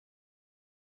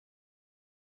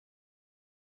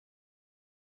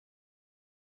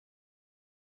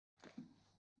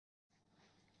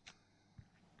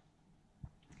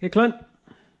Here, Clint.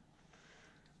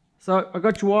 So I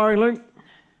got your wiring, Loom.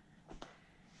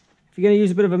 If you're going to use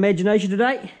a bit of imagination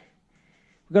today,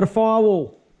 we've got a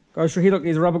firewall. Goes through here, look,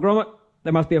 there's a rubber grommet.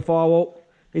 There must be a firewall.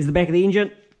 There's the back of the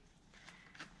engine.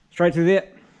 Straight through there.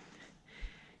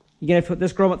 You're going to have to put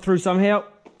this grommet through somehow.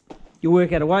 You'll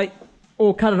work out a way.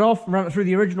 Or cut it off and run it through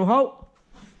the original hole.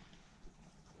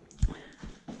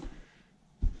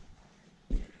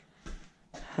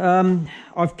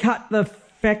 I've cut the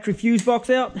factory fuse box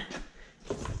out.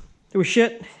 It was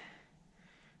shit.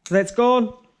 So that's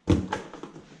gone.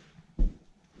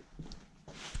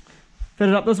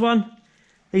 Fitted up this one.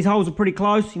 These holes are pretty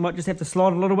close. You might just have to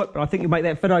slide a little bit, but I think you'll make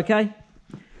that fit okay.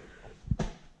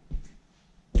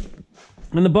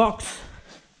 In the box,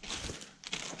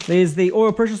 there's the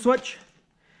oil pressure switch.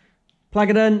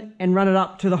 Plug it in and run it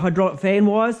up to the hydraulic fan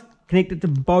wires. Connect it to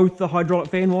both the hydraulic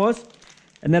fan wires,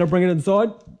 and that'll bring it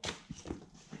inside.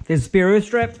 There's a spare earth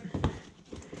strap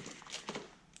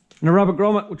and a rubber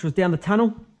grommet which was down the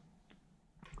tunnel.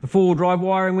 The four-wheel drive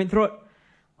wiring went through it.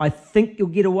 I think you'll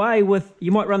get away with,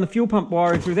 you might run the fuel pump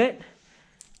wiring through that.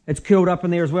 It's curled up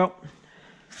in there as well.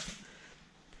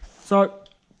 So,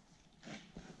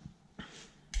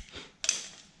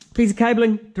 piece of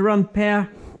cabling to run power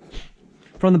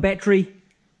from the battery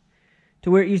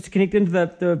to where it used to connect into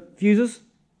the fuses.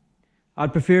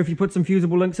 I'd prefer if you put some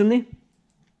fusible links in there.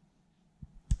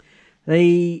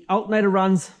 The alternator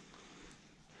runs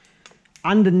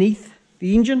underneath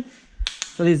the engine.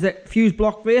 So there's that fuse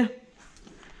block there.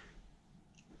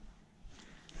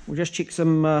 We'll just check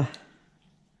some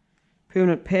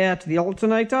permanent power to the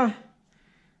alternator,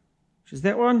 which is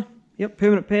that one. Yep,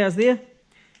 permanent power's there.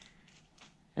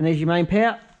 And there's your main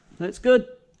power. That's good.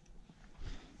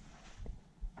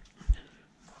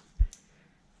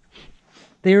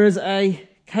 There is a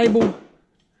cable,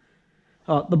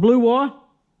 the blue wire,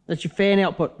 that's your fan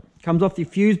output. Comes off your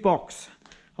fuse box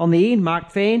on the end,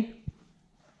 marked fan.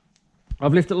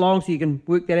 I've left it long so you can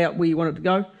work that out where you want it to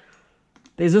go.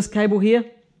 There's this cable here.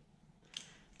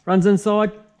 Runs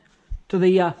inside to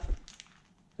the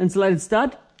insulated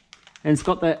stud. And it's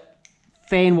got the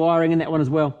fan wiring in that one as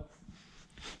well.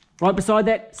 Right beside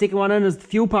that, second one in, is the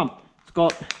fuel pump. It's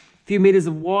got a few meters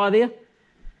of wire there.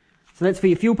 So that's for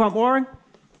your fuel pump wiring.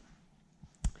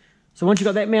 So once you've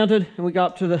got that mounted, and we go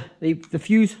up to the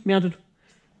fuse mounted,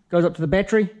 goes up to the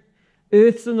battery.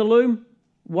 Earths in the loom,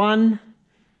 one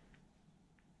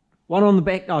on the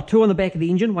back, two on the back of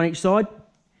the engine, one each side,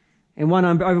 and one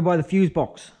over by the fuse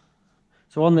box.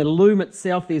 So on the loom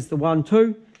itself, there's the 1,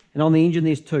 2, and on the engine,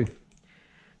 there's 2.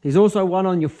 There's also one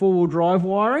on your four-wheel drive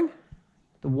wiring.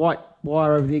 The white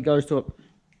wire over there goes to it.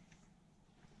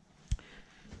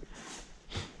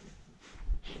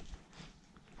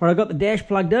 Right, I've got the dash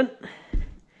plugged in.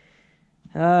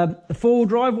 The four-wheel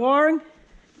drive wiring,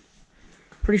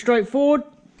 pretty straightforward.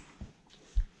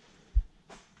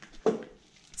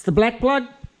 It's the black plug,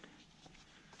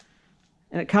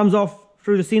 and it comes off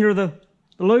through the centre of the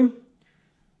loom.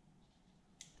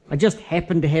 I just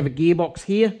happen to have a gearbox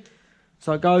here,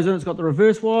 so it goes in, it's got the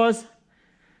reverse wires,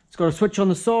 it's got a switch on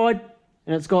the side,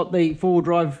 and it's got the four-wheel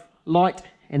drive light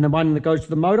and the one that goes to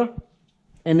the motor,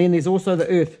 and then there's also the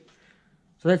earth.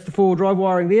 So that's the four-wheel drive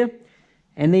wiring there,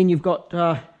 and then you've got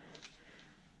a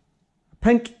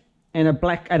pink and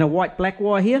a white black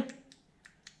wire here.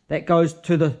 That goes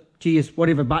to your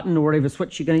whatever button or whatever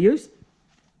switch you're going to use.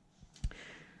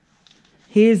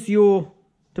 Here's to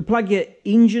plug your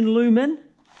engine loom in.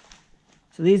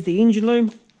 So there's the engine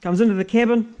loom, comes into the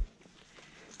cabin,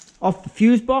 off the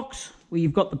fuse box where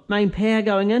you've got the main power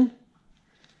going in.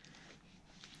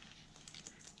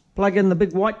 Plug in the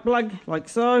big white plug like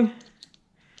so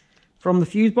from the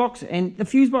fuse box, and the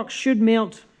fuse box should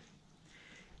mount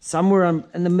somewhere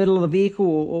in the middle of the vehicle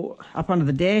or up under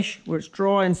the dash where it's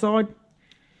dry inside.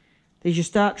 There's your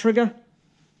start trigger.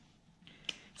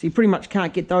 So you pretty much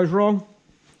can't get those wrong.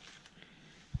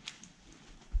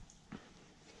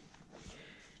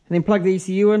 And then plug the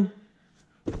ECU in.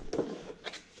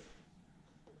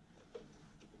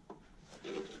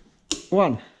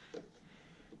 One,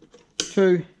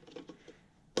 two,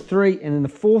 three, and then the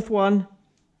fourth one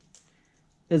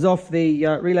is off the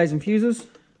relays and fuses.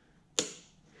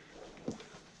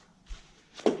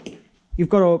 You've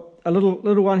got a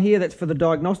little one here that's for the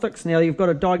diagnostics. Now you've got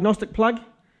a diagnostic plug,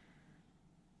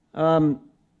 E1,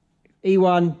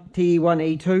 TE1,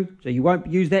 E2, so you won't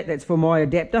use that. That's for my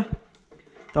adapter.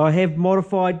 So I have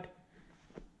modified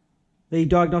the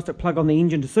diagnostic plug on the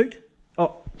engine to suit.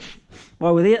 Oh,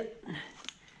 while we're there,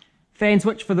 fan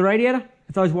switch for the radiator.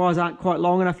 If those wires aren't quite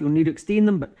long enough, you'll need to extend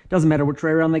them, but it doesn't matter which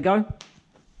way around they go.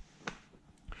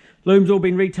 Loom's all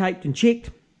been retaped and checked.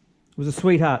 It was a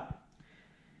sweetheart.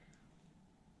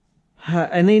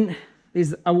 And then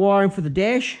there's a wiring for the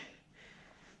dash.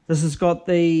 This has got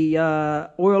the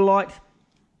oil light,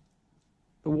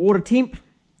 the water temp,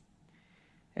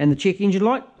 and the check engine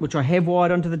light, which I have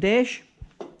wired onto the dash.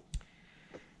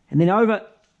 And then over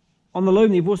on the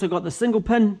Loom, you've also got the single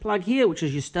pin plug here, which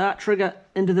is your start trigger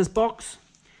into this box.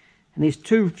 And there's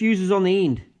 2 fuses on the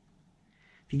end.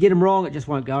 If you get them wrong, it just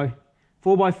won't go.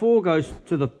 4x4 goes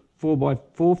to the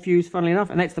 4x4 fuse, funnily enough,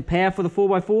 and that's the power for the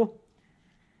 4x4.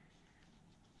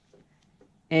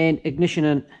 And ignition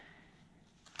in.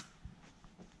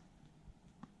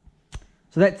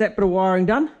 So that's that bit of wiring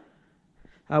done.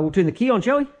 We'll turn the key on,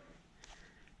 shall we?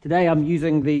 Today I'm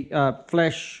using the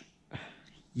flash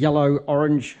yellow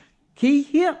orange key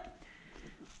here.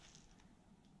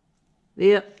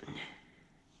 There.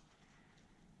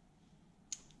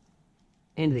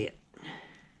 And there.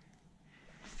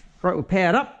 Right, we're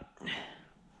powered up.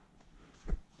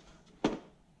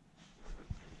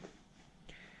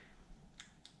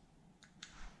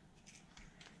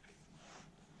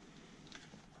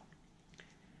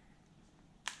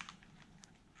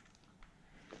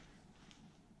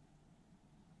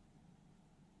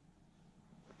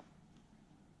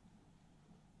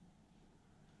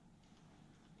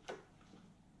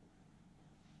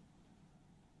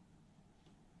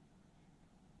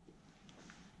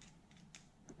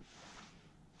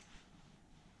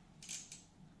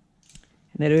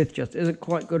 And that earth just isn't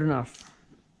quite good enough.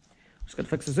 Just got to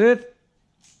fix this earth.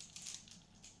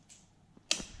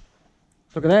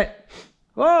 Look at that.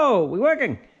 Whoa, we're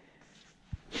working.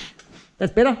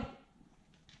 That's better.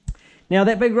 Now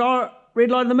that big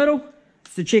red light in the middle,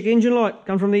 it's the check engine light,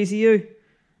 comes from the ECU.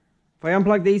 If I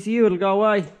unplug the ECU, it'll go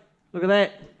away. Look at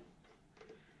that.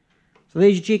 So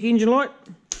there's your check engine light.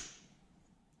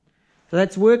 So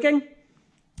that's working.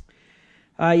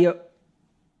 Your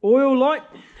oil light,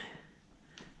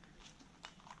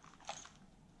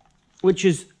 which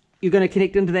is you're going to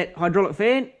connect into that hydraulic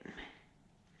fan.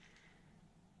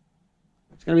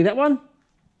 It's going to be that one.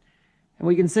 And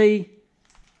we can see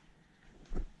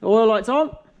the oil light's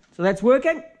on. So that's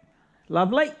working.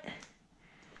 Lovely.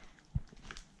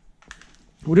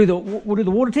 We'll do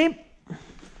the water temp.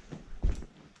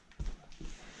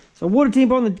 So water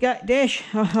temp on the dash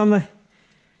on the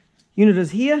unit is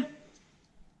here.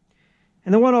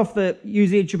 And the one off the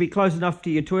UZ should be close enough to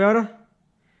your Toyota.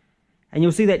 And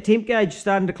you'll see that temp gauge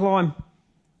starting to climb.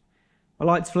 My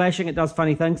light's flashing, it does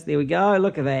funny things. There we go,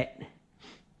 look at that.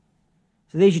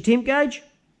 So there's your temp gauge.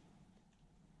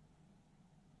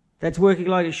 That's working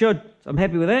like it should, so I'm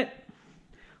happy with that.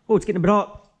 Oh, it's getting a bit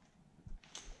hot.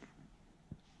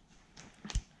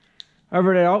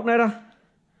 Over at our alternator,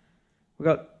 we've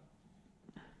got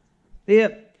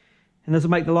there, and this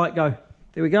will make the light go.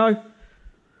 There we go.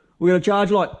 We've got a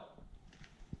charge light.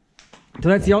 So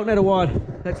that's the alternator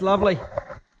wired. That's lovely.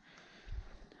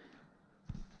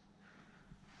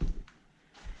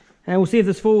 And we'll see if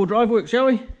this four-wheel drive works, shall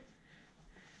we?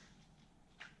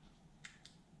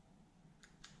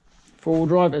 Four-wheel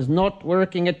drive is not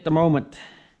working at the moment.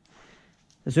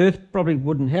 This earth probably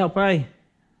wouldn't help, eh?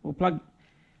 We'll plug,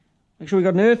 make sure we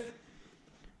got an earth.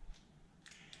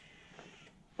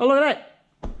 Oh, look at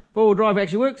that. Four-wheel drive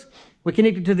actually works. We're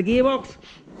connected to the gearbox.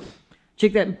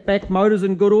 Check that back motor's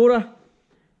in good order.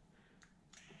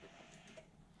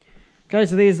 Okay,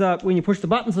 so there's when you push the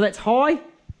button, so that's high.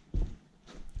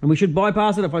 And we should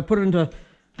bypass it if I put it into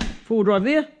four-wheel drive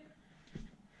there.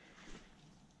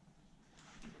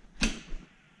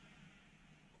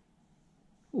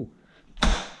 Ooh.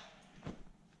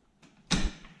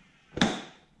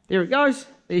 There it goes.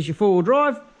 There's your four-wheel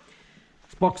drive.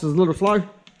 This box is a little slow.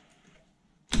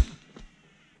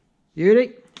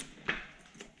 Beauty.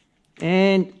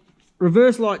 And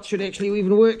reverse lights should actually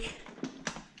even work.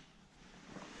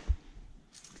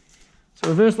 So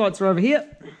reverse lights are over here.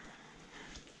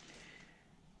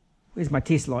 Where's my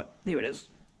test light? There it is.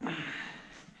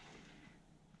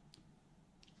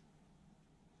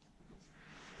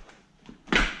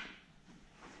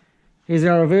 Here's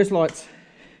our reverse lights.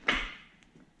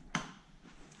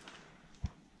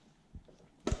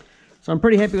 So I'm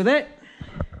pretty happy with that.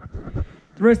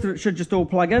 The rest of it should just all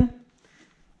plug in.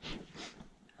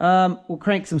 We'll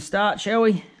crank some start, shall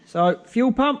we? So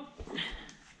fuel pump.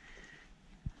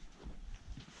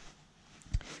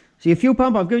 So your fuel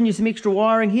pump, I've given you some extra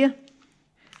wiring here.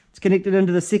 It's connected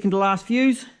into the second to last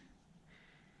fuse.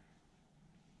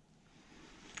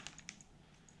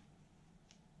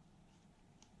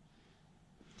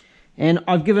 And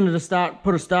I've given it a start,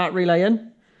 put a start relay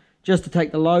in, just to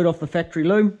take the load off the factory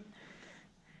loom.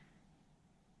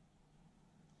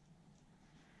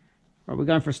 Right, we're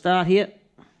going for a start here.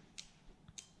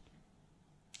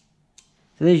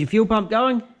 So there's your fuel pump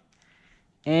going,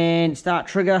 and start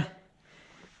trigger.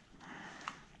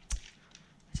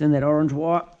 It's in that orange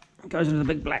wire, it goes into the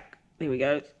big black. There we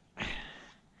go.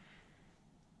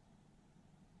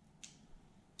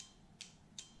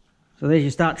 So there's your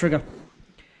start trigger.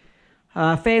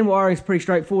 Fan wiring is pretty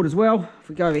straightforward as well. If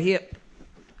we go over here,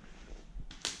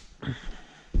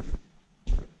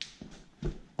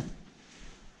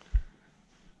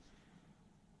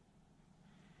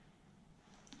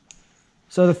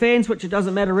 so the fan switch, it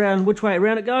doesn't matter around which way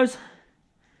around it goes.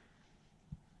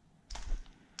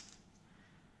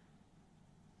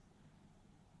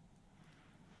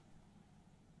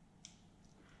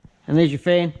 And there's your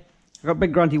fan. I've got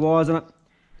big grunty wires in it.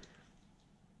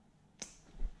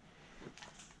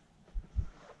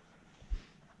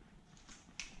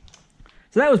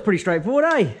 So that was pretty straightforward,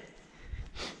 eh?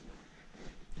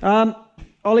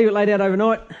 I'll leave it laid out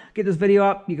overnight. Get this video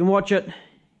up, you can watch it.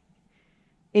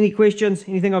 Any questions,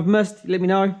 anything I've missed, let me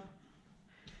know.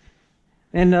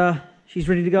 And she's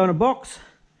ready to go in a box.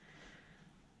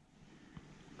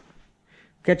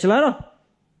 Catch you later.